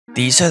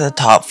These are the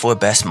top 4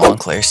 best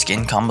Moncler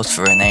skin combos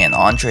for Renee and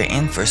Andre,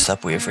 and first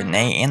up we have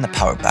Renee and the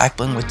Power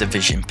Backbling with the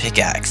Vision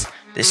Pickaxe.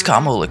 This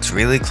combo looks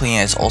really clean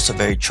and is also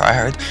very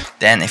tryhard.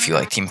 Then if you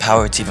like Team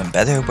Power, it's even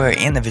better, where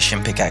and the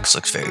Vision Pickaxe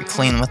looks very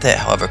clean with it.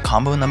 However,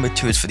 combo number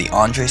 2 is for the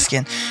Andre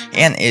skin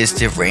and is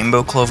the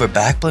Rainbow Clover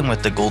Backbling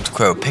with the Gold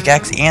Crow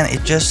Pickaxe, and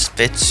it just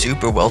fits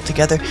super well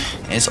together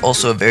and is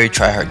also a very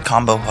tryhard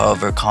combo.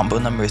 However, combo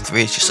number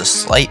 3 is just a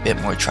slight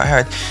bit more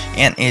tryhard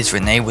and is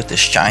Renee with the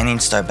Shining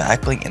Star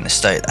Backbling and the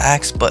Studded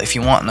Axe. But if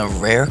you want a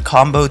rare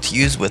combo to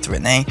use with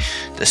Renee,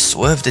 the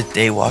Swift, the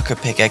Daywalker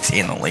Pickaxe,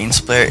 and the Lane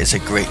Splitter is a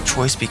great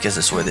choice because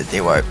the Swift, the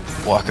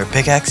Daywalker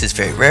Pickaxe is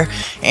very rare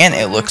and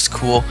it looks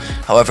cool.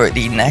 However,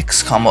 the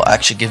next combo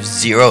actually gives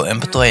 0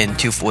 input delay and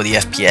 240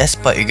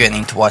 FPS, but you're going to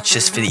need to watch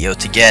this video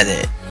to get it.